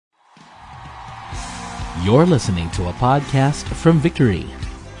You're listening to a podcast from Victory.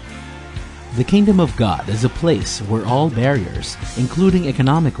 The Kingdom of God is a place where all barriers, including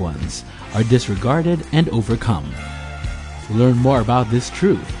economic ones, are disregarded and overcome. Learn more about this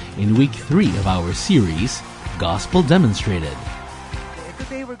truth in week 3 of our series, Gospel Demonstrated.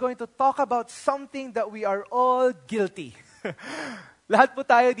 Today we're going to talk about something that we are all guilty. Lahat po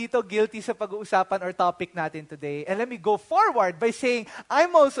tayo dito guilty sa pag-uusapan or topic natin today. And let me go forward by saying,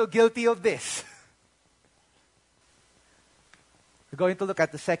 I'm also guilty of this. We're going to look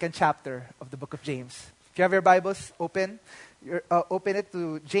at the second chapter of the book of James. If you have your Bibles open, open it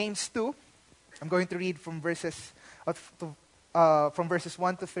to James 2. I'm going to read from verses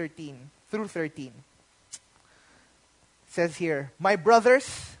 1 to 13 through 13. It says here, "My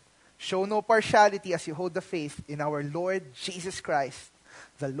brothers, show no partiality as you hold the faith in our Lord Jesus Christ,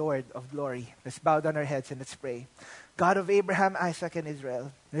 the Lord of glory." Let's bow down our heads and let's pray. God of Abraham, Isaac, and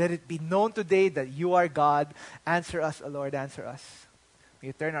Israel, let it be known today that you are God. Answer us, O Lord, answer us. May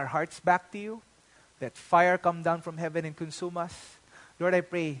you turn our hearts back to you. Let fire come down from heaven and consume us. Lord, I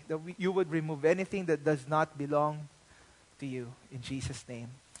pray that you would remove anything that does not belong to you. In Jesus' name,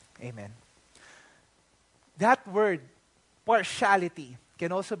 amen. That word, partiality,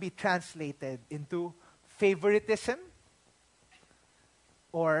 can also be translated into favoritism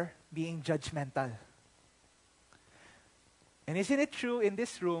or being judgmental. And isn't it true in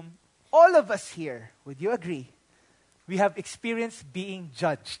this room, all of us here, would you agree, we have experienced being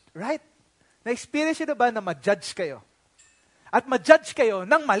judged, right? Na-experience nyo na ba na ma-judge kayo? At ma-judge kayo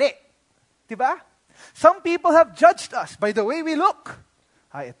ng mali. Diba? Some people have judged us by the way we look.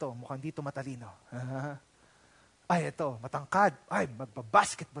 Ay, ito, mukhang dito matalino. Ay, ito, matangkad. Ay,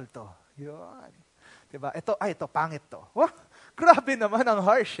 magbabasketball to. Yun. Diba? Ito, pangit to. Oh, grabe naman ang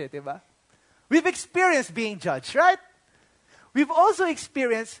harsh, diba? We've experienced being judged, right? We've also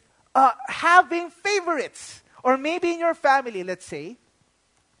experienced having favorites. Or maybe in your family, let's say,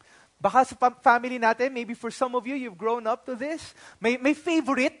 baka sa family natin, maybe for some of you, you've grown up to this, may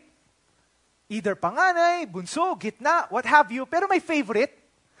favorite, either panganay, bunso, gitna, what have you, pero may favorite.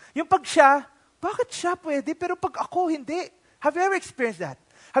 Yung pag siya, bakit siya pwede, pero pag ako, hindi? Have you ever experienced that?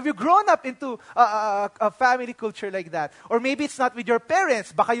 Have you grown up into a family culture like that? Or maybe it's not with your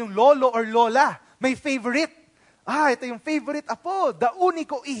parents, baka yung lolo or lola, may favorite. Ito yung favorite apo, the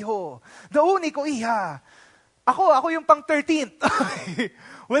único hijo, the único hija. Ako yung pang 13th.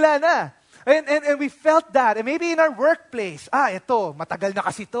 Wala na. And we felt that. And maybe in our workplace, ito, matagal na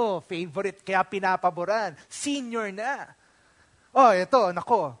kasi to, favorite, kaya pinapaboran. Senior na. Ito,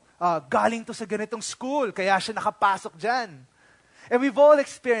 nako, galing to sa ganitong school, kaya siya nakapasok dyan. And we've all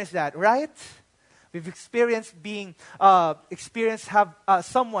experienced that, right? We've experienced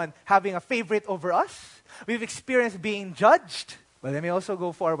someone having a favorite over us. We've experienced being judged. But let me also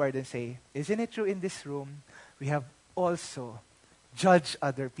go forward and say, isn't it true in this room, we have also judged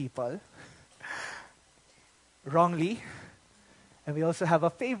other people wrongly, and we also have a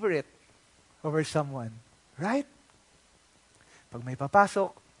favorite over someone, right? Pag may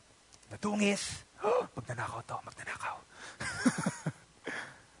papasok, natungis, magnanakaw to, magnanakaw.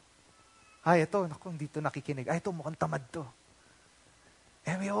 Ito, naku, dito nakikinig. Ito, mukhang tamad to.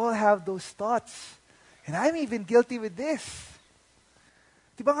 And we all have those thoughts. And I'm even guilty with this.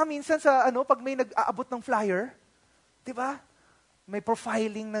 Diba nga minsan pag may nag-aabot ng flyer, diba? May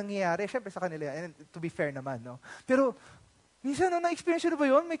profiling nangyayari. Siyempre sa kanila, and to be fair naman, no? Pero, minsan, na-experience na ba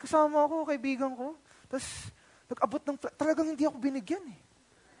yun? May kasama ako, kaibigan ko. Tapos, nag-abot ng flyer. Talagang hindi ako binigyan, eh.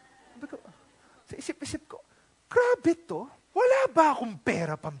 Sa isip-isip ko, grabe to. Wala ba akong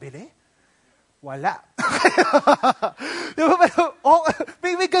pera pambili? Wala. Diba?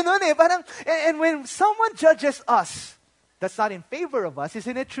 May ganun eh. Parang, and when someone judges us, that's not in favor of us,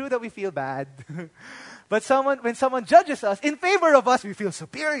 isn't it true that we feel bad? But when someone judges us in favor of us, we feel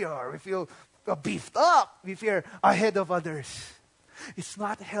superior. We feel beefed up. We feel ahead of others. It's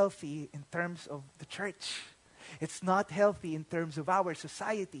not healthy in terms of the church. It's not healthy in terms of our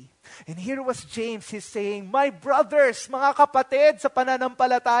society. And here was James, he's saying, my brothers, mga kapatid sa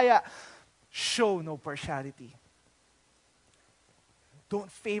pananampalataya, show no partiality. Don't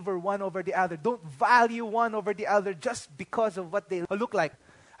favor one over the other. Don't value one over the other just because of what they look like.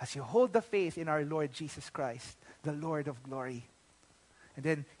 As you hold the faith in our Lord Jesus Christ, the Lord of glory. And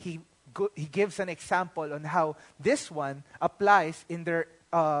then he gives an example on how this one applies in their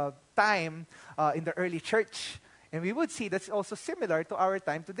time in the early church. And we would see that's also similar to our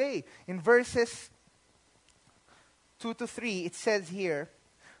time today. In verses 2 to 3, it says here,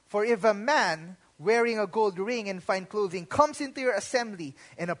 "For if a man wearing a gold ring and fine clothing comes into your assembly,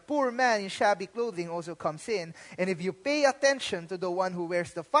 and a poor man in shabby clothing also comes in, and if you pay attention to the one who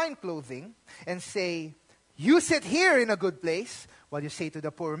wears the fine clothing and say, You sit here in a good place, while you say to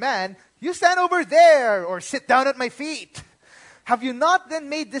the poor man, you stand over there, or sit down at my feet. Have you not then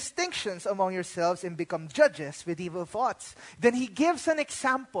made distinctions among yourselves and become judges with evil thoughts? Then he gives an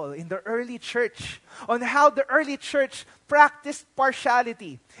example in the early church on how the early church practiced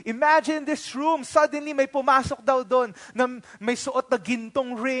partiality. Imagine this room, suddenly may pumasok daw doon na may suot na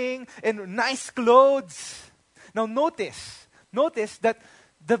gintong ring and nice clothes. Now notice that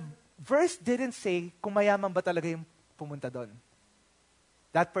the verse didn't say kung mayaman ba talaga yung pumunta doon.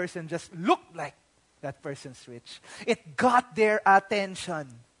 That person just looked like that person's rich. It got their attention.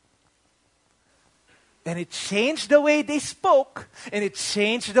 And it changed the way they spoke, and it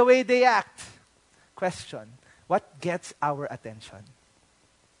changed the way they act. Question, what gets our attention?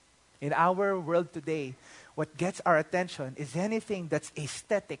 In our world today, what gets our attention is anything that's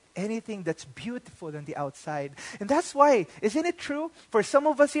aesthetic, anything that's beautiful on the outside. And that's why, isn't it true? For some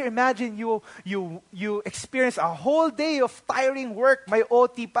of us here, imagine you experience a whole day of tiring work, may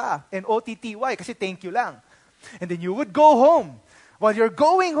OT pa, and OTTY, kasi thank you lang. And then you would go home. While you're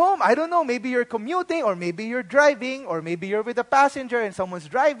going home, I don't know, maybe you're commuting, or maybe you're driving, or maybe you're with a passenger and someone's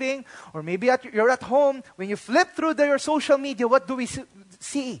driving, or maybe you're at home. When you flip through your social media, what do we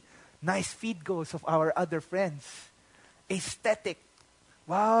see? Nice feed goals of our other friends. Aesthetic.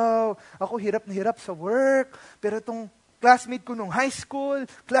 Wow, ako hirap na hirap sa work. Pero itong classmate ko nung high school,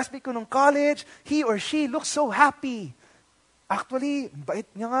 classmate ko nung college, he or she looks so happy. Actually, bait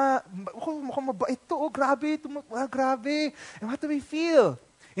niya nga. Mukhang mabait to. Oh, grabe. Grabe. And what do we feel?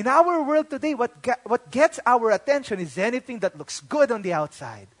 In our world today, what gets our attention is anything that looks good on the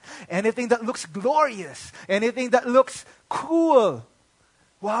outside. Anything that looks glorious. Anything that looks cool.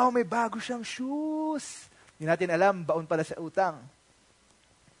 Wow, may bago siyang shoes. Hindi natin alam, baon pala sa utang.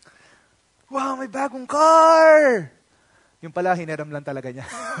 Wow, may bagong car. Yung pala, hiniram lang talaga niya.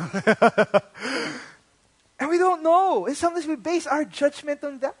 And we don't know. And sometimes we base our judgment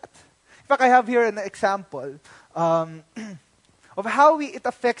on that. In fact, I have here an example of how it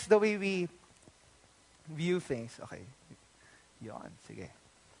affects the way we view things. Okay. Yon, sige.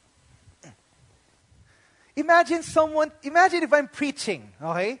 Imagine if I'm preaching,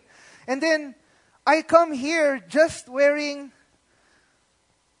 okay? And then, I come here just wearing,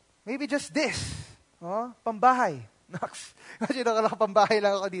 maybe just this, pambahay. Imagine nakapambahay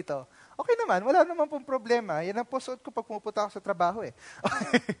lang ako dito. Okay naman, wala naman pong problema. Yan ang suot ko pag pumupunta ako sa trabaho eh.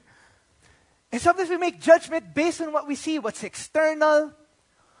 And sometimes we make judgment based on what we see, what's external,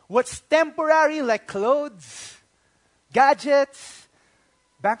 what's temporary, like clothes, gadgets,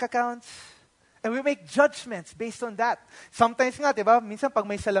 bank accounts. And we make judgments based on that. Sometimes nga, diba, minsan pag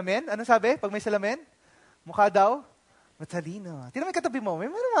may salamin, ano sabi? Pag may salamin, mukha daw, matalino. Tingnan mo yung katabi mo, may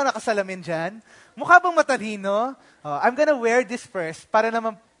mga nakasalamin dyan. Mukha bang matalino? I'm gonna wear this first para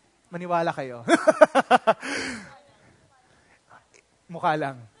naman maniwala kayo. Mukha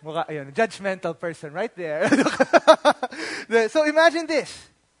lang. Mukha, ayun, judgmental person right there. So imagine this.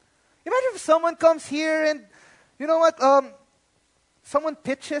 Imagine if someone comes here and, you know what, someone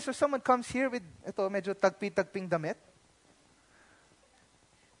pitches or someone comes here with, ito, medyo tagpi-tagping damit.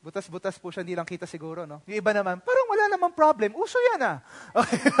 Butas-butas po siya, hindi lang kita siguro, no? Yung iba naman, parang wala namang problem. Uso yan, ah.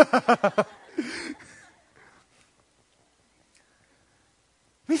 Okay.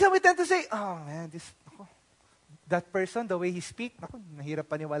 Minsan we tend to say, oh man, that person, the way he speaks, nahirap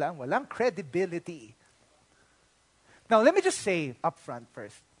paniwalaan, walang credibility. Now, let me just say up front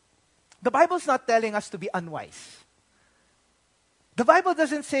first. The Bible's not telling us to be unwise. The Bible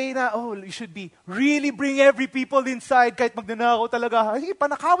doesn't say na, oh, you should be really bring every people inside kahit magnanakaw talaga. Hey,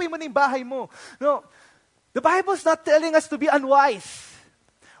 panakawin mo na yung bahay mo. No. The Bible's not telling us to be unwise.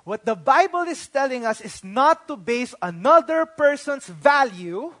 What the Bible is telling us is not to base another person's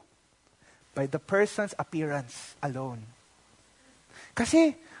value by the person's appearance alone.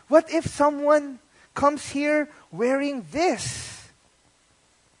 Kasi, what if someone comes here wearing this?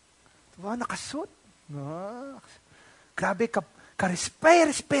 Diba, nakasuot. No. Grabe,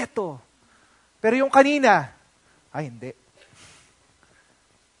 respeto. Pero yung kanina, ay hindi.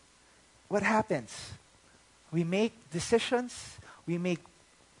 What happens? We make decisions, we make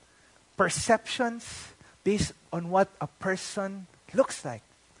perceptions based on what a person looks like.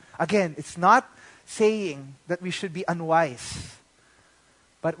 Again, it's not saying that we should be unwise.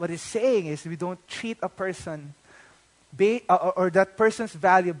 But what it's saying is we don't treat a person or that person's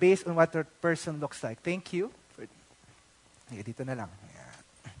value based on what that person looks like. Thank you. Dito na lang.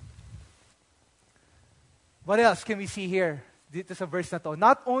 What else can we see here? Dito sa verse na to.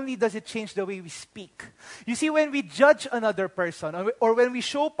 Not only does it change the way we speak. You see, when we judge another person, or when we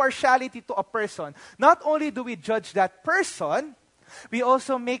show partiality to a person, not only do we judge that person, we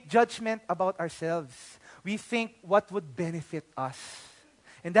also make judgment about ourselves. we think what would benefit us.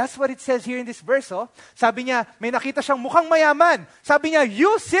 And that's what it says here in this verse. Oh. Sabi niya, may nakita siyang mukhang mayaman. Sabi niya,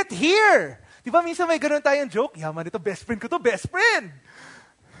 you sit here. Di ba minsan may ganun tayong joke? Yaman ito, best friend ko to, best friend.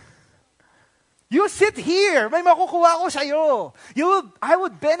 You sit here. May makukuha ko sa'yo. I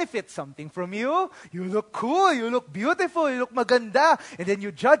would benefit something from you. You look cool. You look beautiful. You look maganda. And then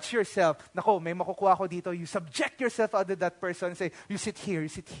you judge yourself. Nako, may makukuha ko dito. You subject yourself under that person and say, you sit here, you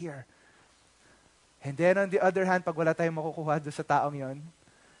sit here. And then on the other hand, pag wala tayong makukuha doon sa taong yon,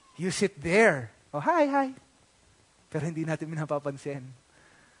 you sit there. Oh, hi. Pero hindi natin minapapansin.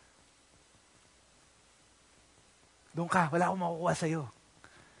 Doon ka, wala akong makukuha sa'yo.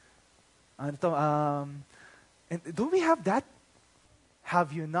 And do we have that?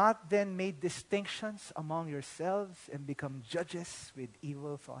 Have you not then made distinctions among yourselves and become judges with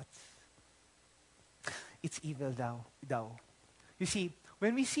evil thoughts? It's evil thou. You see,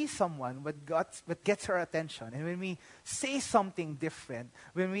 when we see someone, what gets our attention, and when we say something different,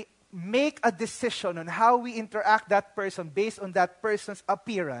 when we make a decision on how we interact that person based on that person's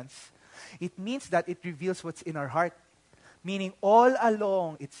appearance, it means that it reveals what's in our heart. Meaning all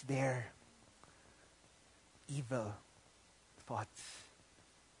along, it's there. Evil thoughts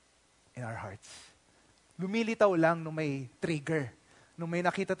in our hearts. Lumilitaw lang nung may trigger. Nung may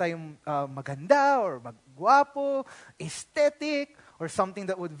nakita tayong maganda or magwapo, aesthetic, or something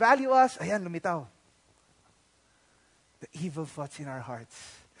that would value us, ayan, lumitaw. The evil thoughts in our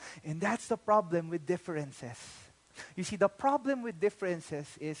hearts. And that's the problem with differences. You see, the problem with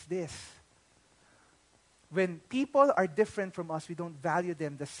differences is this. When people are different from us, we don't value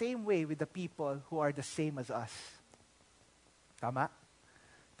them the same way with the people who are the same as us. Tama?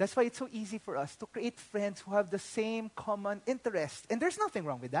 That's why it's so easy for us to create friends who have the same common interest. And there's nothing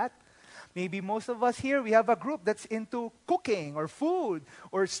wrong with that. Maybe most of us here, we have a group that's into cooking or food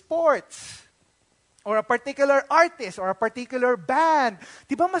or sports or a particular artist or a particular band.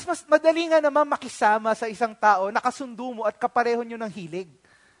 Di ba mas madali nga naman makisama sa isang tao, nakasundo mo at kapareho nyo ng hilig.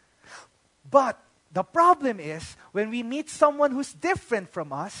 But the problem is, when we meet someone who's different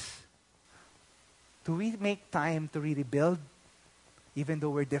from us, do we make time to really build, even though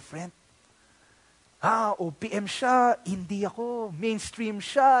we're different? OPM siya, indie ako. Mainstream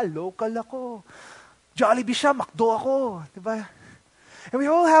siya, local ako. Jollibee siya, McDo ako. Diba? And we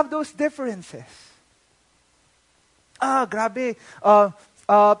all have those differences. Grabe.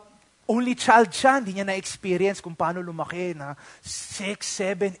 Only child siya, hindi niya na-experience kung paano lumaki na 6,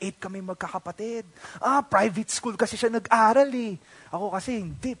 7, 8 kami magkakapatid. Private school kasi siya nag-aral eh. Ako kasi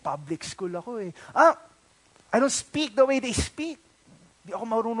hindi, public school ako eh. I don't speak the way they speak. Hindi ako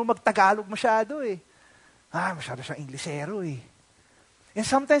marunong mag-Tagalog masyado eh. Masyado siyang Inglesero eh. And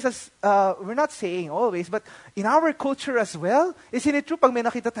sometimes, we're not saying always, but in our culture as well, isn't it true pag may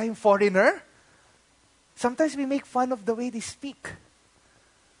nakita tayong foreigner, sometimes we make fun of the way they speak.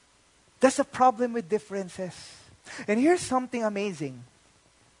 That's a problem with differences. And here's something amazing.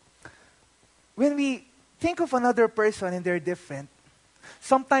 When we think of another person and they're different,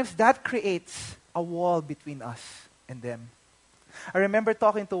 sometimes that creates a wall between us and them. I remember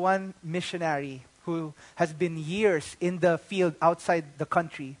talking to one missionary who has been years in the field outside the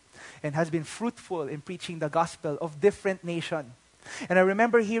country and has been fruitful in preaching the gospel of different nations. And I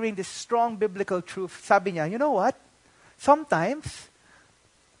remember hearing this strong biblical truth. Sabi niya, you know what? Sometimes,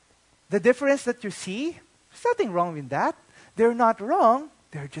 the difference that you see, there's nothing wrong with that. They're not wrong.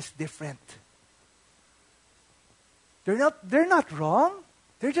 They're just different. They're not wrong.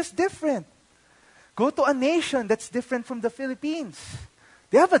 They're just different. Go to a nation that's different from the Philippines.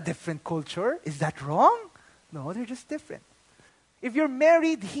 They have a different culture. Is that wrong? No, they're just different. If you're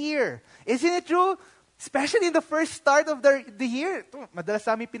married here, isn't it true? Especially in the first start of the year. Madalas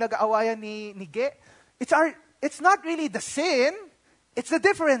namin pinag-aawayan ni Ge. It's not really the sin. It's the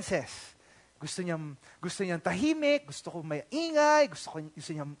differences. Gusto niyang tahimik, gusto ko may ingay, gusto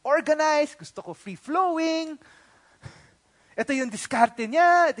niyang organized, gusto ko free-flowing. Ito yung diskarte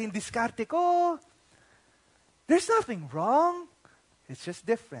niya, ito yung diskarte ko. There's nothing wrong. It's just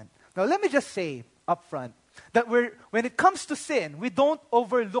different. Now, let me just say up front that when it comes to sin, we don't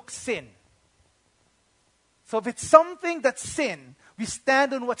overlook sin. So if it's something that's sin, we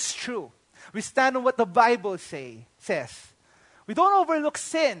stand on what's true. We stand on what the Bible says. We don't overlook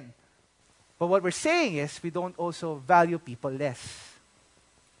sin. But what we're saying is we don't also value people less.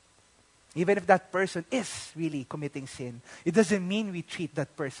 Even if that person is really committing sin, it doesn't mean we treat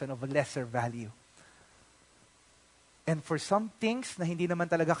that person of a lesser value. And for some things na hindi naman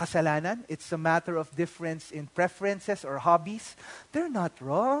talaga kasalanan, it's a matter of difference in preferences or hobbies. They're not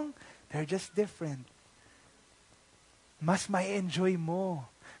wrong. They're just different. Mas may enjoy mo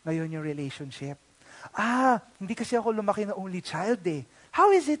ngayon yung relationship. Hindi kasi ako lumaki na only child eh.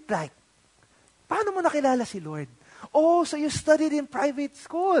 How is it like? Paano mo nakilala si Lord? Oh, so you studied in private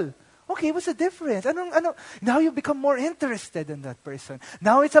school. Okay, what's the difference? Now you become more interested in that person.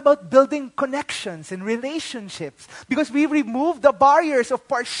 Now it's about building connections and relationships because we remove the barriers of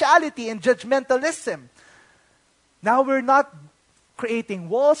partiality and judgmentalism. Now we're not creating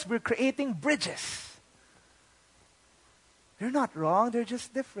walls, we're creating bridges. They're not wrong, they're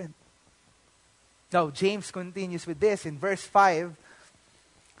just different. Now, James continues with this in verse 5.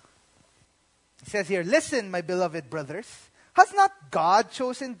 He says here, "Listen, my beloved brothers, has not God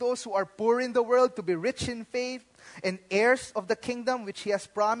chosen those who are poor in the world to be rich in faith and heirs of the kingdom which he has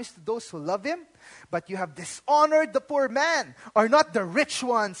promised to those who love him? But you have dishonored the poor man. Are not the rich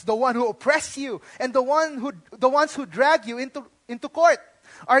ones the one who oppress you and the ones who drag you into court?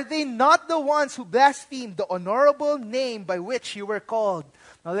 Are they not the ones who blaspheme the honorable name by which you were called?"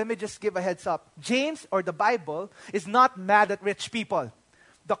 Now let me just give a heads up. James, or the Bible, is not mad at rich people.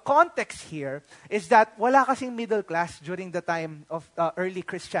 The context here is that wala kasing middle class during the time of early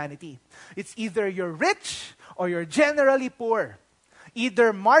Christianity. It's either you're rich or you're generally poor.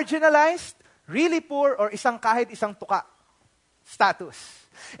 Either marginalized, really poor, or kahit isang tuka status.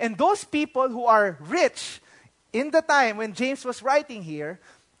 And those people who are rich in the time when James was writing here,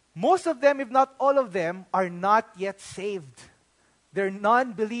 most of them, if not all of them, are not yet saved. They're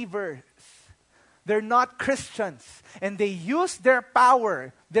non-believers. They're not Christians. And they use their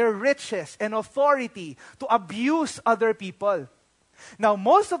power, their riches, and authority to abuse other people. Now,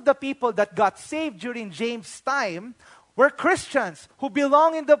 most of the people that got saved during James' time were Christians who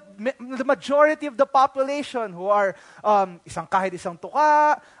belong in the majority of the population who are kahit isang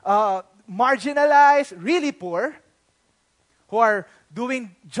tuka, marginalized, really poor, who are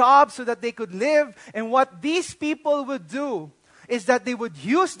doing jobs so that they could live. And what these people would do is that they would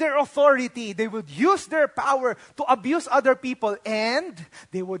use their authority, they would use their power to abuse other people, and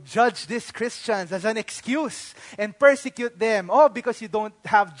they would judge these Christians as an excuse and persecute them. Oh, because you don't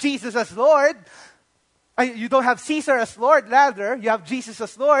have Jesus as Lord, you don't have Caesar as Lord, rather, you have Jesus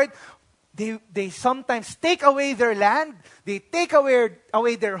as Lord. They sometimes take away their land, they take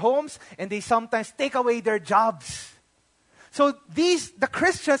away their homes, and they sometimes take away their jobs. So the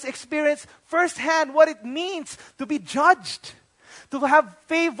Christians experience firsthand what it means to be judged, to have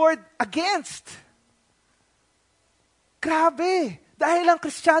favored against. Grabe! Dahil lang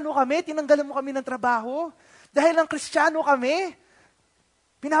Kristiyano kami, tinanggalan mo kami ng trabaho. Dahil lang Kristiyano kami,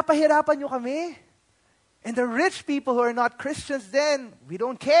 pinapahirapan nyo kami. And the rich people who are not Christians then, we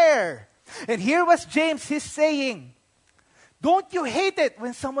don't care. And here was James, he's saying, don't you hate it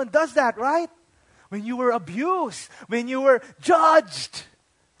when someone does that, right? When you were abused, when you were judged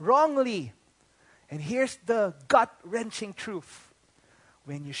wrongly. And here's the gut-wrenching truth.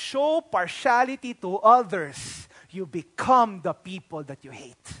 When you show partiality to others, you become the people that you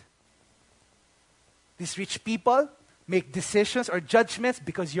hate. These rich people make decisions or judgments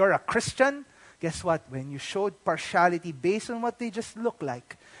because you're a Christian. Guess what? When you showed partiality based on what they just look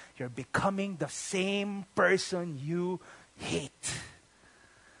like, you're becoming the same person you hate.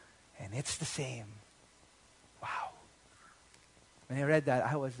 And it's the same. Wow. When I read that,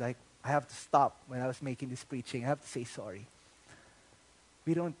 I was like, I have to stop when I was making this preaching. I have to say sorry.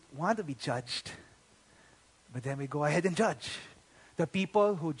 We don't want to be judged, but then we go ahead and judge. The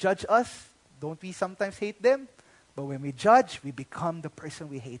people who judge us, don't we sometimes hate them? But when we judge, we become the person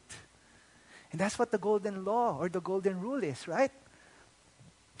we hate. And that's what the golden law or the golden rule is, right?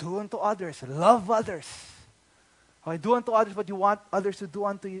 Do unto others, love others. Or do unto others what you want others to do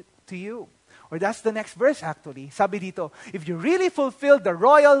unto you. Or that's the next verse actually. Sabi dito, if you really fulfill the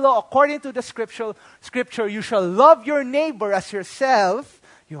royal law according to the scripture, you shall love your neighbor as yourself,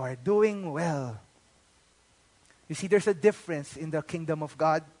 you are doing well. You see, there's a difference in the kingdom of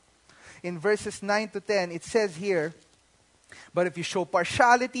God. In verses 9 to 10, it says here, but if you show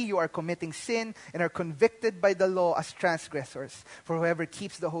partiality, you are committing sin and are convicted by the law as transgressors. For whoever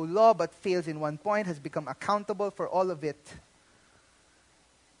keeps the whole law but fails in one point has become accountable for all of it.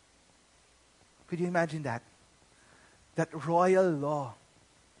 Could you imagine that? That royal law.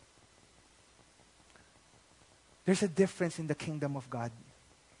 There's a difference in the kingdom of God.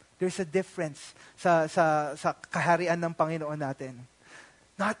 There's a difference sa kaharian ng Panginoon natin.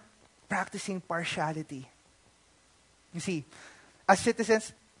 Not practicing partiality. You see, as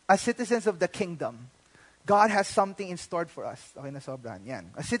citizens of the kingdom, God has something in store for us. Okay na sobrang yan.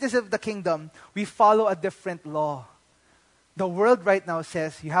 As citizens of the kingdom, we follow a different law. The world right now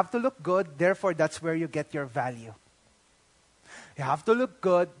says, you have to look good, therefore that's where you get your value. You have to look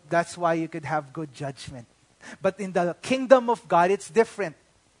good, that's why you could have good judgment. But in the kingdom of God, it's different.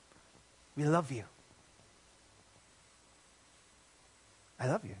 We love you. I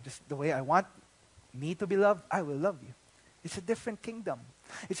love you. Just the way I want me to be loved, I will love you. It's a different kingdom.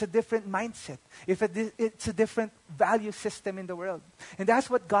 It's a different mindset. It's a different value system in the world. And that's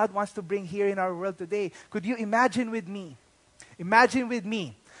what God wants to bring here in our world today. Could you imagine with me? Imagine with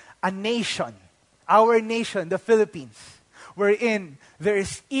me a nation, our nation, the Philippines, wherein there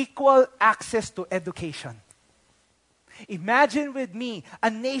is equal access to education. Imagine with me a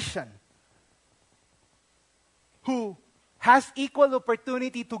nation who has equal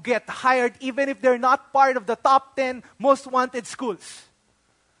opportunity to get hired even if they're not part of the top 10 most wanted schools,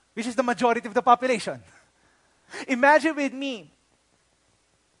 which is the majority of the population. Imagine with me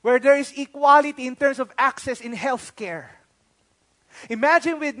where there is equality in terms of access in healthcare.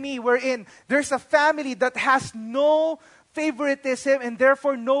 Imagine with me wherein there's a family that has no favoritism and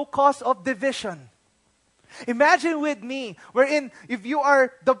therefore no cause of division. Imagine with me wherein if you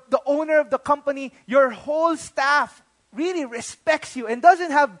are the owner of the company, your whole staff really respects you and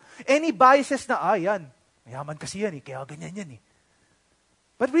doesn't have any biases na, yan, mayaman kasi yan kaya ganyan yan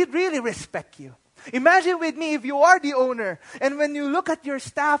But we really respect you. Imagine with me if you are the owner and when you look at your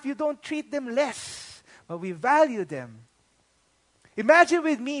staff, you don't treat them less, but we value them. Imagine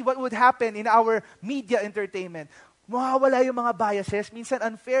with me what would happen in our media entertainment. Mawawala yung mga biases. Minsan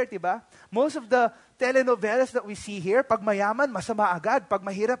unfair, diba? Most of the telenovelas that we see here, pag mayaman, masama agad. Pag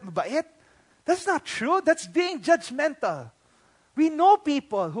mahirap, mabait. That's not true. That's being judgmental. We know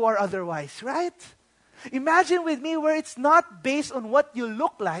people who are otherwise, right? Imagine with me where it's not based on what you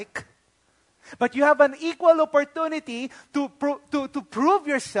look like, but you have an equal opportunity to prove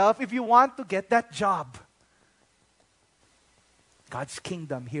yourself if you want to get that job. God's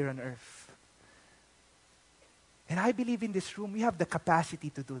kingdom here on earth. And I believe in this room, we have the capacity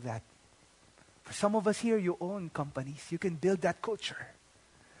to do that. For some of us here, you own companies. You can build that culture.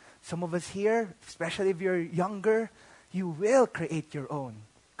 Some of us here, especially if you're younger, you will create your own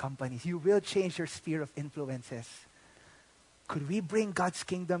companies. You will change your sphere of influences. Could we bring God's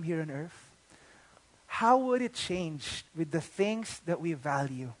kingdom here on earth? How would it change with the things that we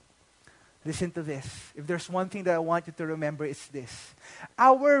value? Listen to this. If there's one thing that I want you to remember, it's this.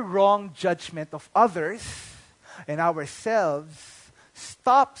 Our wrong judgment of others and ourselves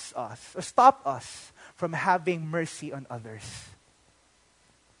stop us from having mercy on others.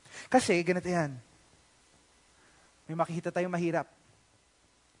 Kasi, ganito yan. May makikita tayong mahirap.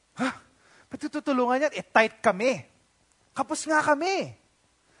 Ba't tutulungan yan? Tight kami. Kapos nga kami.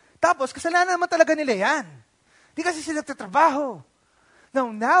 Tapos, kasalanan naman talaga nila yan. Di kasi sila nagtatrabaho.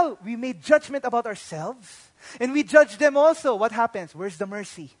 Now, we made judgment about ourselves, and we judge them also. What happens? Where's the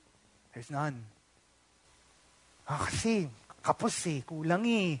mercy? There's none. Kasi, kapos kulang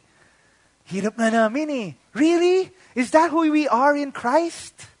Hirap na namin Really? Is that who we are in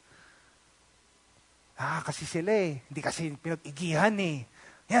Christ? Kasi sila hindi kasi pinag-igihan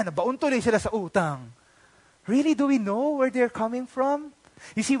Yan, nabaon tuloy sila sa utang. Really, do we know where they're coming from?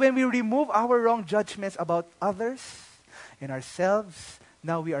 You see, when we remove our wrong judgments about others and ourselves,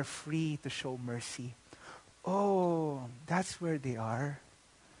 now we are free to show mercy. Oh, that's where they are.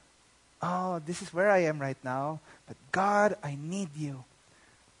 Oh, this is where I am right now. But God, I need you.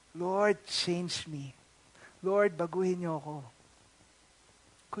 Lord, change me. Lord, baguhin niyo ako.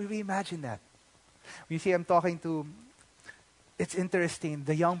 Could we imagine that? You see, I'm talking to, it's interesting,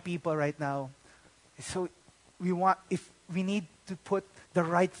 the young people right now. So if we need to put the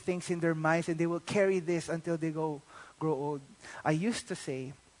right things in their minds and they will carry this until they grow old. I used to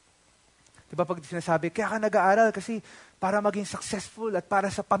say, diba pag sinasabi, kaya ka nag-aaral kasi para maging successful at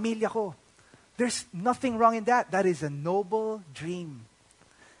para sa pamilya ko. There's nothing wrong in that. That is a noble dream.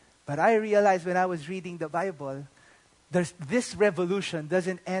 But I realized when I was reading the Bible, this revolution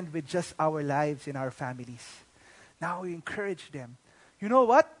doesn't end with just our lives and our families. Now we encourage them. You know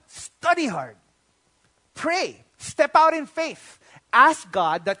what? Study hard. Pray. Step out in faith. Ask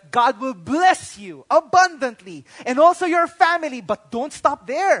God that God will bless you abundantly and also your family. But don't stop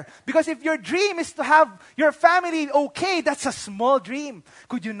there. Because if your dream is to have your family okay, that's a small dream.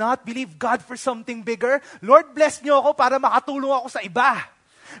 Could you not believe God for something bigger? Lord, bless niyo ako para makatulong ako sa iba.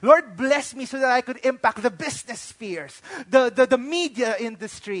 Lord, bless me so that I could impact the business spheres, the media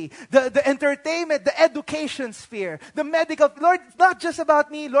industry, the entertainment, the education sphere, the medical. Lord, it's not just about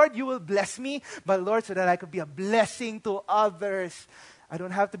me. Lord, you will bless me, but Lord, so that I could be a blessing to others. I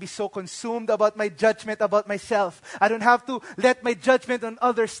don't have to be so consumed about my judgment about myself. I don't have to let my judgment on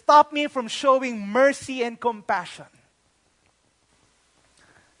others stop me from showing mercy and compassion.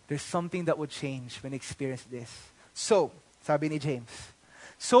 There's something that would change when I experience this. So, sabi ni James,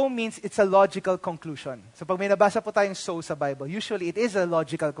 so means it's a logical conclusion. So pag may nabasa po tayong so sa Bible, usually it is a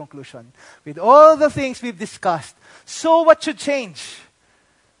logical conclusion. With all the things we've discussed, so what should change?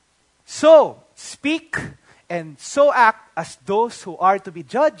 So, speak and so act as those who are to be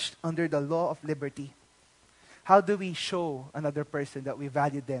judged under the law of liberty. How do we show another person that we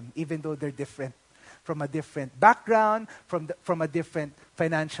value them, even though they're different? From a different background, from a different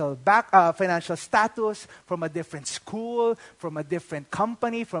financial status, from a different school, from a different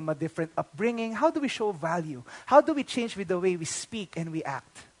company, from a different upbringing. How do we show value? How do we change with the way we speak and we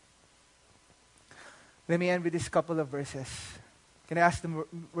act? Let me end with this couple of verses. Can I ask the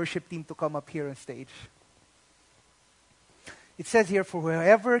worship team to come up here on stage? It says here, for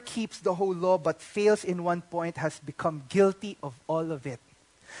whoever keeps the whole law but fails in one point has become guilty of all of it.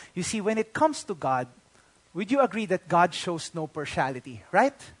 You see, when it comes to God, would you agree that God shows no partiality,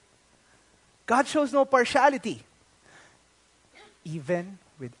 right? God shows no partiality, even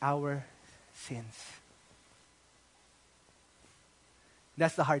with our sins.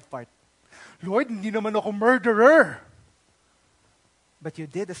 That's the hard part. Lord, hindi naman ako murderer. But you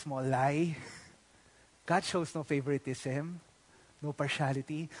did a small lie. God shows no favoritism, no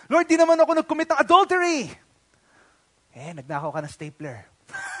partiality. Lord, di naman ako nag-commit ng adultery. Nagnakaw ka ng stapler.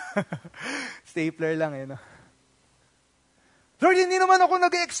 Stapler lang, no? Lord, hindi naman ako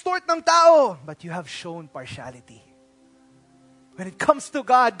nag-extort ng tao. But you have shown partiality. When it comes to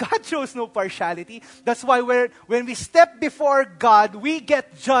God, God shows no partiality. That's why when we step before God, we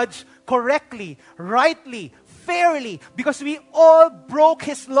get judged correctly, rightly, fairly, because we all broke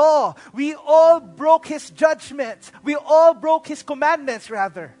His law. We all broke His judgments. We all broke His commandments,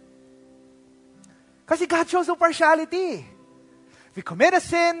 rather. Kasi God shows no partiality. If you commit a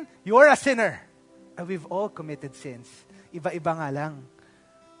sin, you are a sinner. And we've all committed sins. Iba-iba nga lang.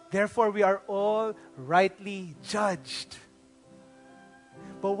 Therefore, we are all rightly judged.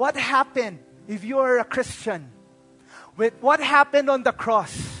 But what happened if you are a Christian? With what happened on the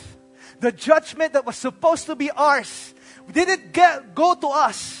cross? The judgment that was supposed to be ours didn't go to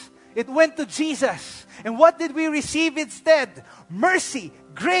us. It went to Jesus. And what did we receive instead? Mercy,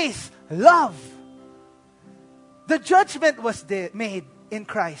 grace, love. The judgment was made in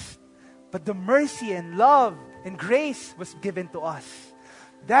Christ. But the mercy and love and grace was given to us.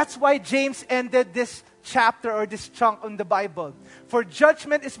 That's why James ended this chapter or this chunk on the Bible. For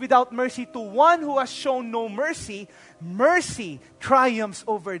judgment is without mercy to one who has shown no mercy. Mercy triumphs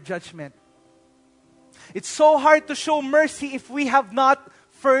over judgment. It's so hard to show mercy if we have not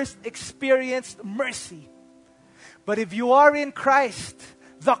first experienced mercy. But if you are in Christ,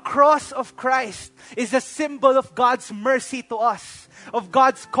 the cross of Christ is a symbol of God's mercy to us, of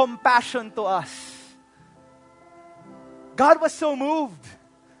God's compassion to us. God was so moved.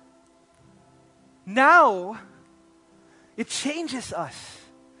 Now, it changes us.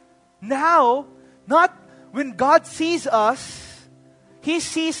 Now, not when God sees us, He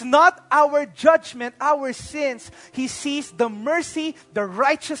sees not our judgment, our sins. He sees the mercy, the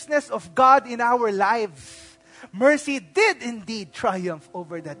righteousness of God in our lives. Mercy did indeed triumph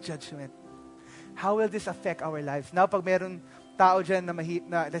over that judgment. How will this affect our lives? Now, pag meron tao dyan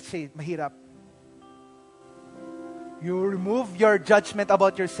na let's say, mahirap, you remove your judgment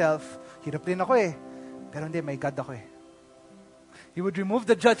about yourself. Hirap din ako eh. Pero hindi, may God ako eh. You would remove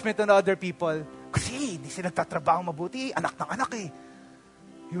the judgment on other people. Kasi hindi sila nagtatrabaho mabuti. Anak ng anak eh.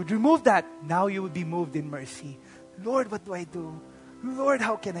 You would remove that. Now you would be moved in mercy. Lord, what do I do? Lord,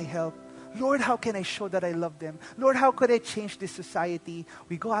 how can I help? Lord, how can I show that I love them? Lord, how could I change this society?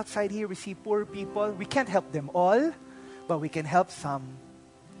 We go outside here, we see poor people. We can't help them all, but we can help some.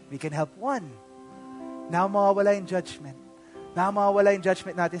 We can help one. Now mawawala yung judgment. Now mawawala yung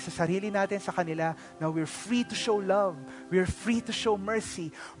judgment natin sa sarili natin, sa kanila. Now we're free to show love. We're free to show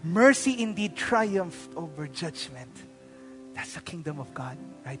mercy. Mercy indeed triumphed over judgment. That's the kingdom of God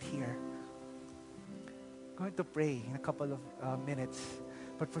right here. I'm going to pray in a couple of minutes.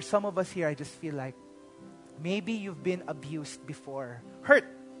 But for some of us here, I just feel like maybe you've been abused before. Hurt.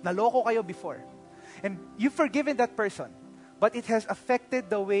 Naloko kayo before. And you've forgiven that person. But it has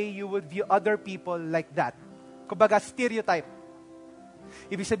affected the way you would view other people like that. Kumbaga, stereotype.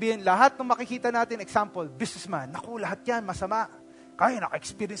 Ibig sabihin, lahat ng makikita natin, example, businessman, naku, lahat yan, masama. Kaya,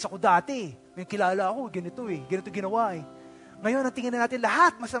 naka-experience ako dati. May kilala ako, ganito eh. Ganito ginawa eh. Ngayon, ang tingin na natin,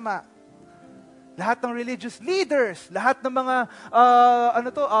 lahat masama. Lahat ng religious leaders, lahat ng mga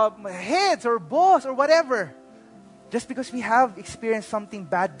heads or boss or whatever. Just because we have experienced something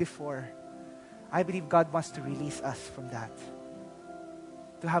bad before, I believe God wants to release us from that.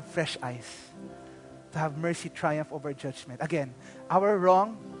 To have fresh eyes. To have mercy triumph over judgment. Again, our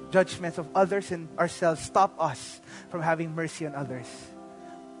wrong judgments of others and ourselves stop us from having mercy on others.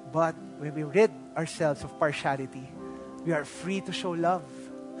 But when we rid ourselves of partiality, we are free to show love.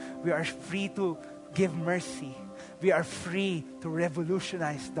 We are free to give mercy. we are free to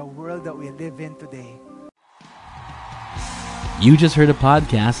revolutionize the world that we live in today. You just heard a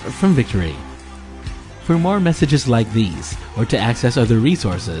podcast from Victory. For more messages like these, or to access other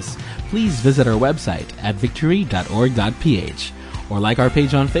resources, please visit our website at victory.org.ph or like our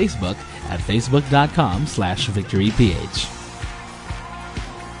page on Facebook at facebook.com/victoryph.